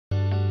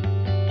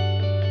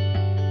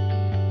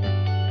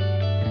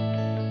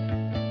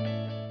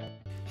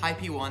Hi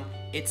P1,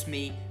 it's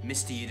me,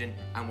 Mr. Uden,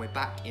 and we're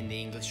back in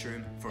the English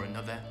room for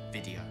another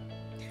video.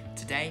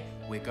 Today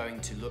we're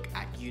going to look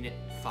at Unit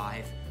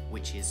 5,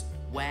 which is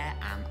Where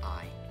Am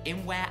I?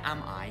 In Where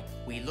Am I,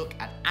 we look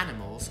at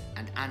animals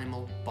and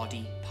animal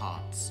body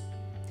parts.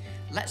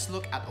 Let's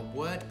look at a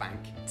word bank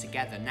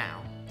together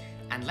now,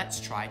 and let's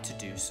try to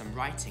do some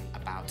writing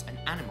about an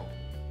animal.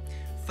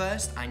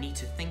 First, I need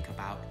to think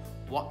about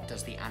what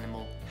does the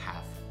animal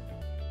have.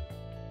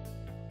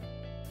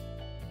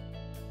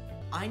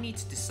 I need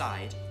to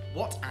decide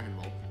what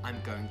animal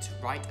I'm going to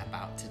write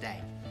about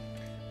today.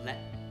 Let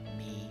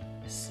me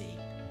see.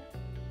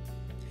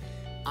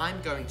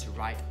 I'm going to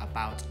write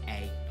about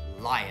a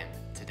lion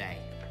today.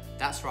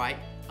 That's right,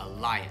 a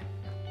lion.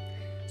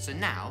 So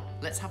now,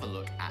 let's have a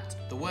look at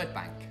the word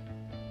bank.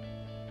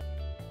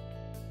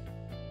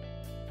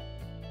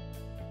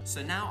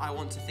 So now I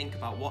want to think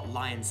about what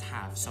lions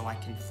have so I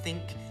can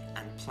think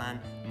and plan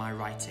my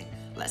writing.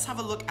 Let's have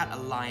a look at a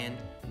lion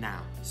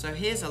now. So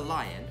here's a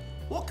lion.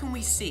 What can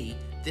we see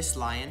this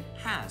lion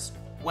has?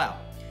 Well,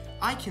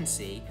 I can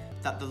see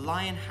that the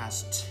lion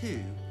has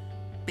two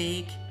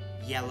big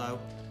yellow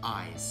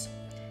eyes.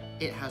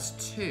 It has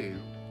two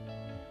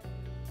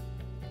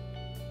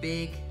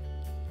big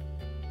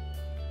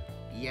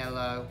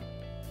yellow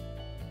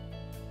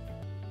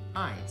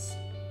eyes.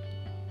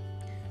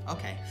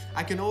 Okay,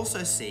 I can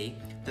also see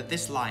that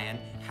this lion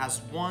has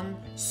one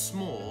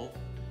small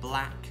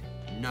black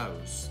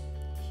nose.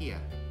 Here,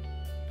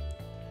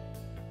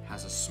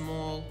 has a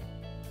small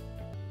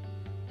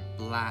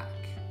black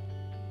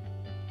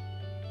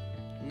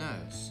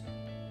nose.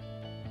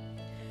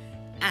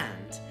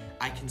 And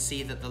I can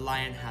see that the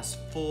lion has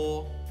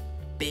four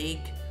big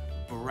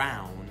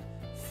brown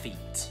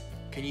feet.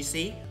 Can you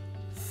see?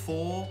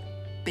 Four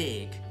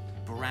big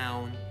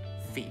brown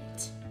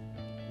feet.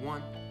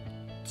 1,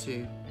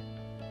 2,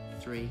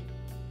 3,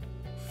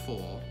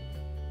 4.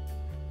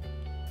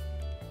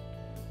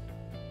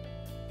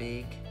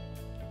 Big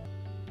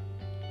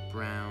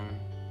brown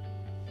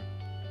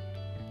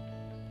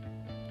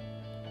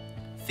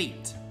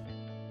feet.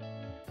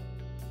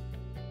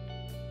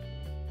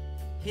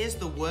 Here's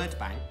the word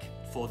bank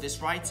for this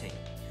writing.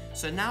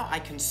 So now I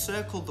can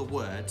circle the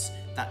words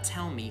that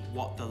tell me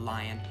what the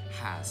lion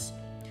has.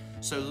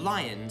 So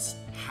lions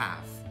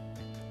have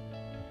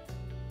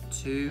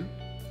two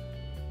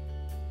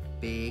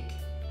big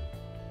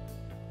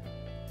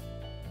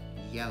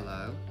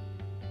yellow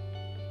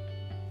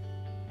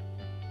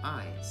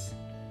eyes.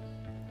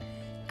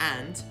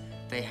 And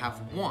they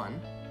have one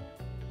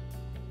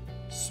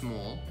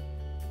small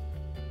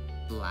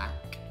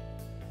black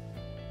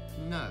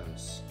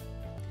nose.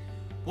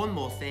 One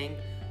more thing,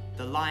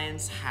 the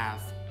lions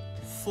have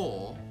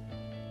four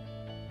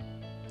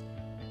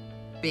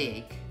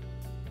big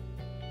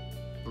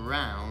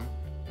brown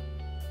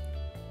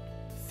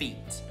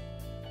feet.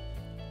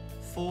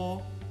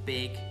 Four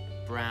big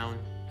brown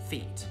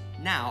feet.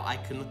 Now I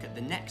can look at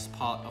the next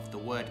part of the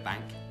word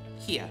bank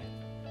here.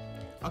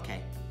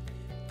 Okay,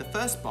 the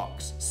first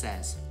box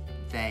says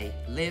they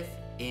live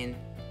in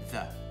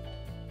the.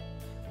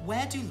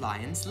 Where do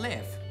lions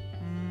live?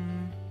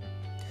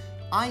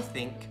 I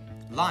think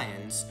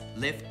lions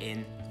live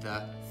in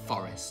the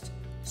forest,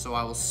 so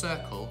I will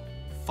circle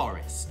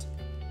forest.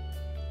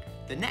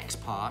 The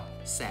next part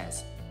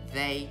says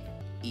they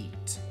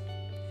eat.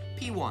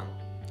 P1,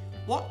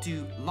 what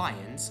do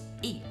lions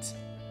eat?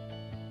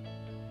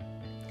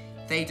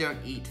 They don't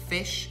eat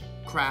fish,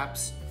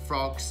 crabs,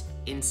 frogs,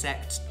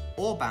 insects,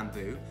 or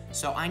bamboo,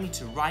 so I need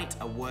to write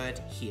a word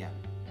here.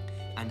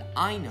 And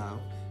I know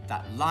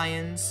that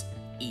lions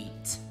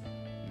eat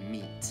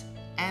meat.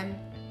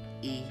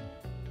 M-E-A-T,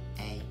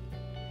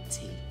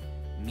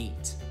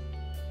 meat.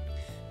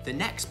 The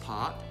next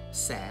part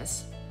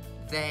says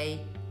they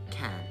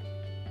can.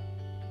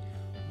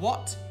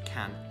 What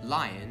can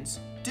lions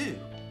do?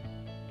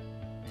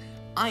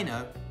 I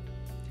know,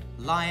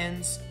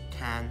 lions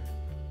can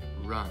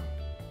run.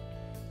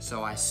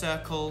 So I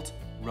circled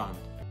run.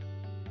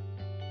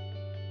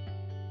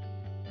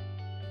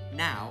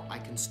 Now I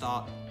can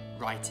start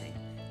writing.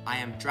 I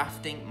am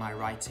drafting my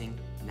writing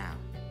now.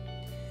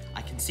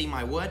 I can see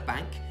my word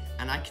bank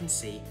and I can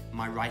see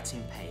my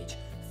writing page.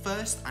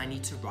 First, I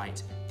need to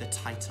write the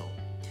title.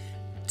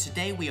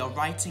 Today we are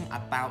writing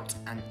about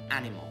an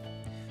animal.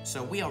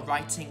 So we are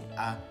writing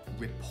a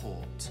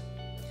report.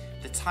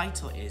 The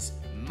title is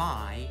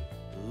My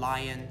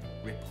Lion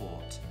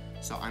Report.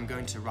 So I'm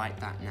going to write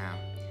that now.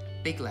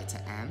 Big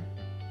letter M,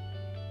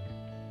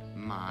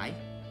 my,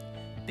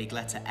 big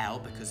letter L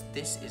because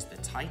this is the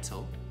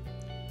title,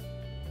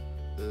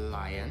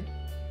 lion,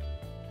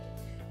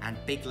 and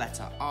big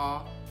letter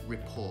R,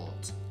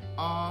 report,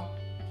 R-E-P-O-R-T.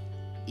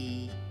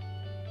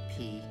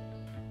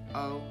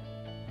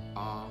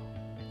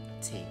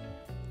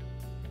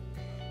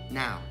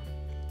 Now,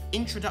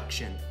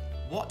 introduction,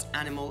 what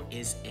animal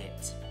is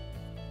it?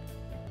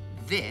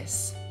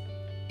 This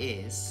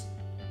is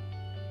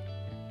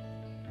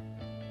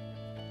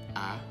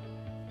a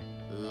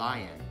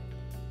lion.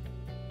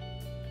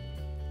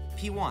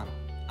 P1,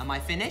 am I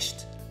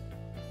finished?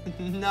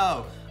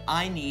 No,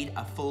 I need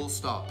a full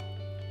stop.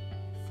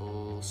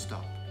 Full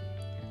stop.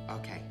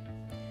 Okay.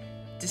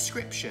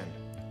 Description.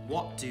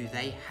 What do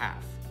they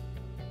have?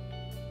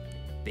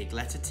 Big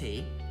letter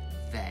T.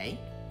 They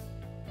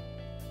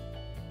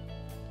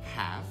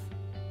have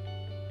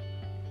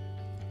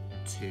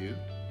 2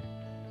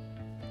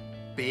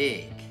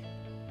 big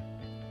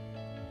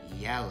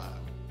yellow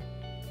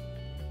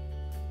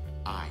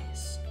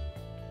eyes.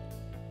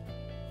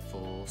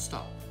 Full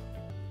stop.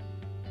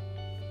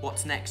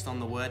 What's next on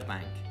the word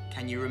bank?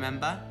 Can you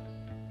remember?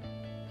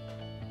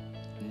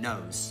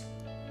 Nose.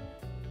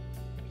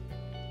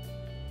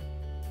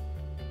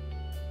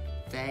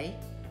 They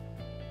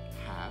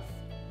have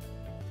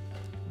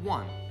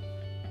 1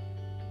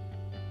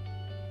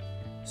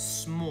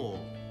 small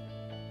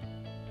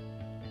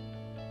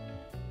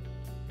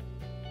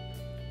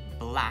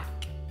black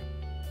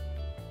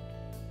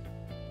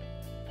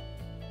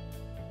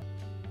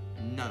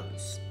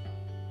nose.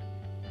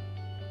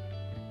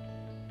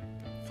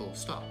 Full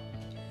stop.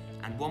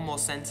 And one more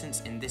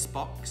sentence in this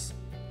box.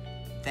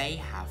 They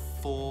have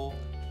 4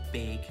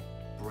 big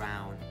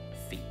brown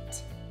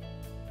feet.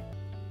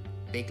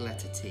 Big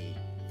letter T.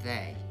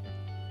 They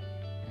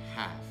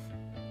have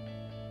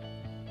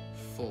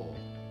 4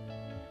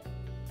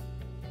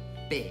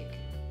 big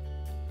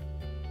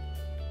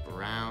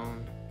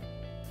brown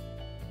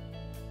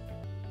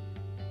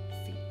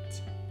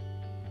feet.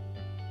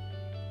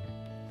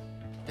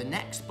 The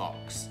next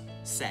box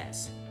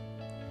says,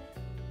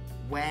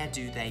 where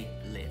do they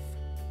live?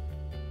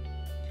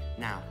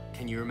 Now,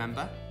 can you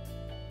remember?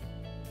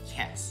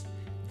 Yes,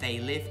 they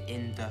live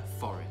in the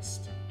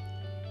forest.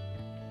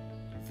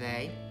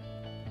 They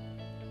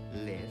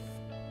live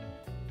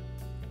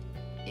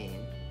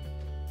in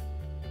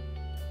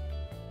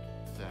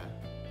the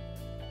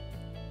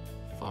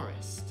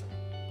forest.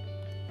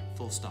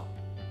 Full stop.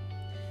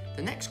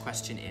 The next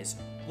question is,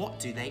 what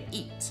do they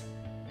eat?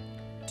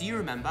 Do you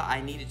remember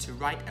I needed to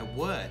write a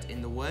word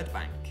in the word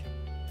bank?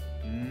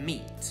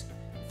 Meat.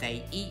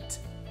 They eat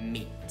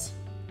meat.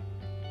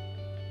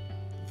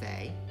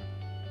 They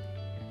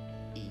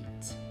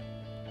eat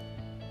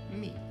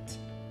meat.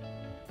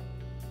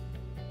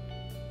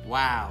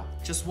 Wow,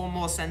 just one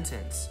more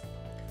sentence.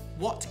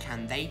 What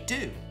can they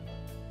do?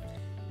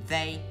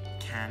 They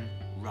can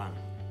run.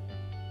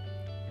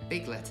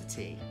 Big letter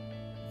T.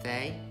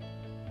 They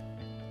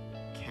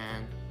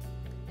can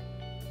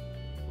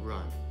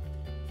run.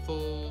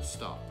 Full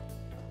stop.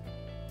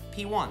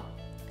 P1.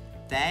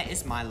 There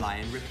is my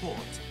lion report.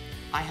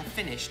 I have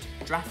finished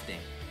drafting.